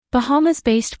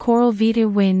Bahamas-based Coral Vita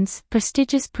wins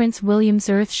prestigious Prince William's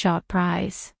Earthshot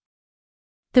Prize.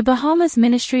 The Bahamas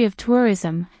Ministry of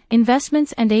Tourism,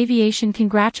 Investments and Aviation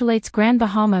congratulates Grand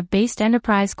Bahama-based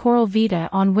enterprise Coral Vita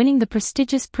on winning the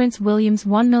prestigious Prince William's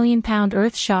 £1 million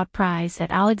Earthshot Prize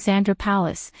at Alexandra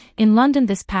Palace, in London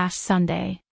this past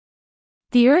Sunday.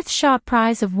 The Earthshot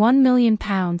Prize of £1 million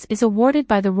is awarded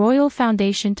by the Royal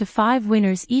Foundation to 5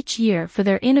 winners each year for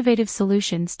their innovative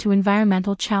solutions to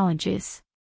environmental challenges.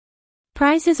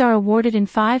 Prizes are awarded in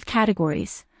 5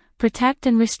 categories: protect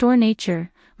and restore nature,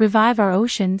 revive our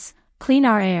oceans, clean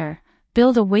our air,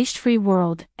 build a waste-free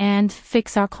world, and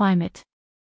fix our climate.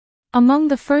 Among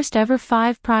the first ever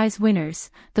 5 prize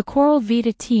winners, the Coral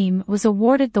Vita team was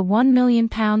awarded the £1 million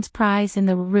prize in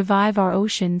the Revive Our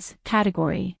Oceans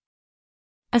category.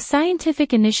 A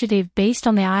scientific initiative based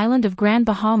on the island of Grand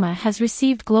Bahama has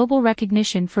received global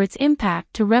recognition for its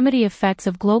impact to remedy effects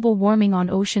of global warming on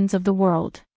oceans of the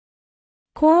world.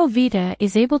 Coral Vita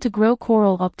is able to grow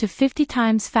coral up to 50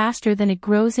 times faster than it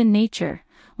grows in nature,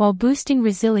 while boosting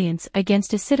resilience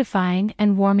against acidifying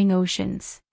and warming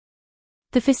oceans.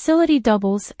 The facility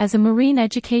doubles as a marine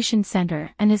education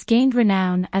center and has gained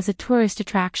renown as a tourist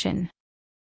attraction.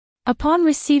 Upon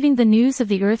receiving the news of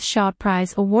the Earthshot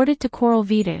Prize awarded to Coral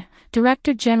Vita,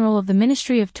 Director General of the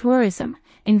Ministry of Tourism,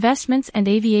 Investments and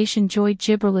Aviation Joy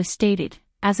Gibraltar stated,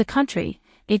 "As a country,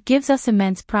 it gives us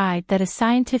immense pride that a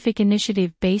scientific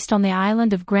initiative based on the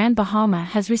island of Grand Bahama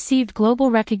has received global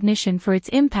recognition for its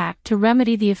impact to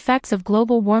remedy the effects of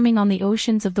global warming on the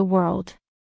oceans of the world."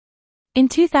 In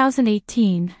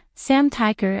 2018, Sam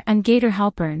Tyker and Gator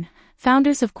Halpern,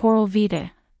 founders of Coral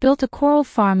Vita, built a coral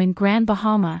farm in Grand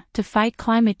Bahama to fight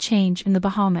climate change in the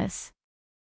Bahamas.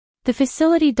 The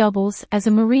facility doubles as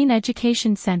a marine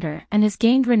education center and has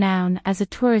gained renown as a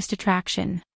tourist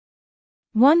attraction.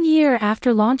 1 year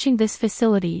after launching this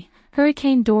facility,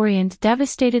 Hurricane Dorian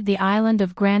devastated the island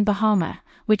of Grand Bahama,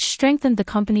 which strengthened the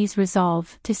company's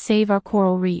resolve to save our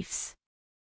coral reefs.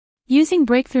 Using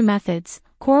breakthrough methods,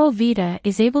 Coral Vita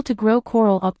is able to grow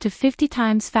coral up to 50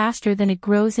 times faster than it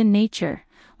grows in nature,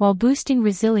 while boosting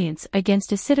resilience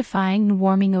against acidifying and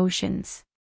warming oceans.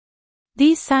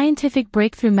 These scientific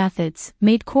breakthrough methods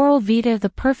made Coral Vita the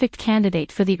perfect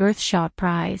candidate for the Earthshot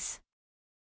Prize.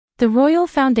 The Royal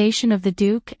Foundation of the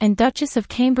Duke and Duchess of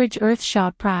Cambridge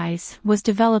Earthshot Prize was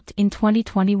developed in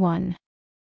 2021.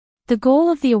 The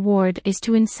goal of the award is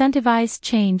to incentivize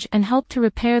change and help to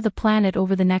repair the planet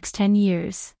over the next 10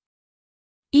 years.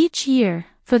 Each year,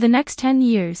 for the next 10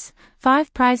 years,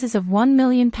 5 prizes of £1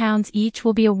 million each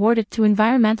will be awarded to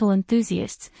environmental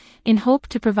enthusiasts, in hope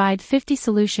to provide 50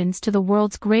 solutions to the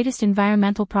world's greatest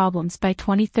environmental problems by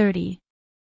 2030.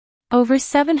 Over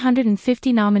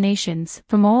 750 nominations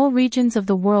from all regions of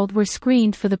the world were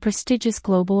screened for the prestigious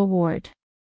global award.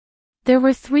 There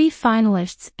were 3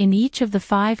 finalists in each of the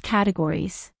 5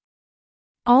 categories.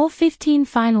 All 15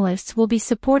 finalists will be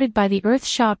supported by the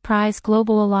Earthshot Prize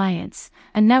Global Alliance,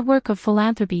 a network of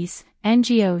philanthropies,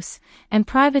 NGOs, and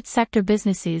private sector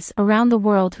businesses around the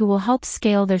world who will help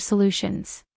scale their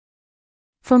solutions.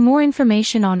 For more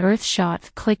information on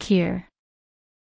Earthshot, click here.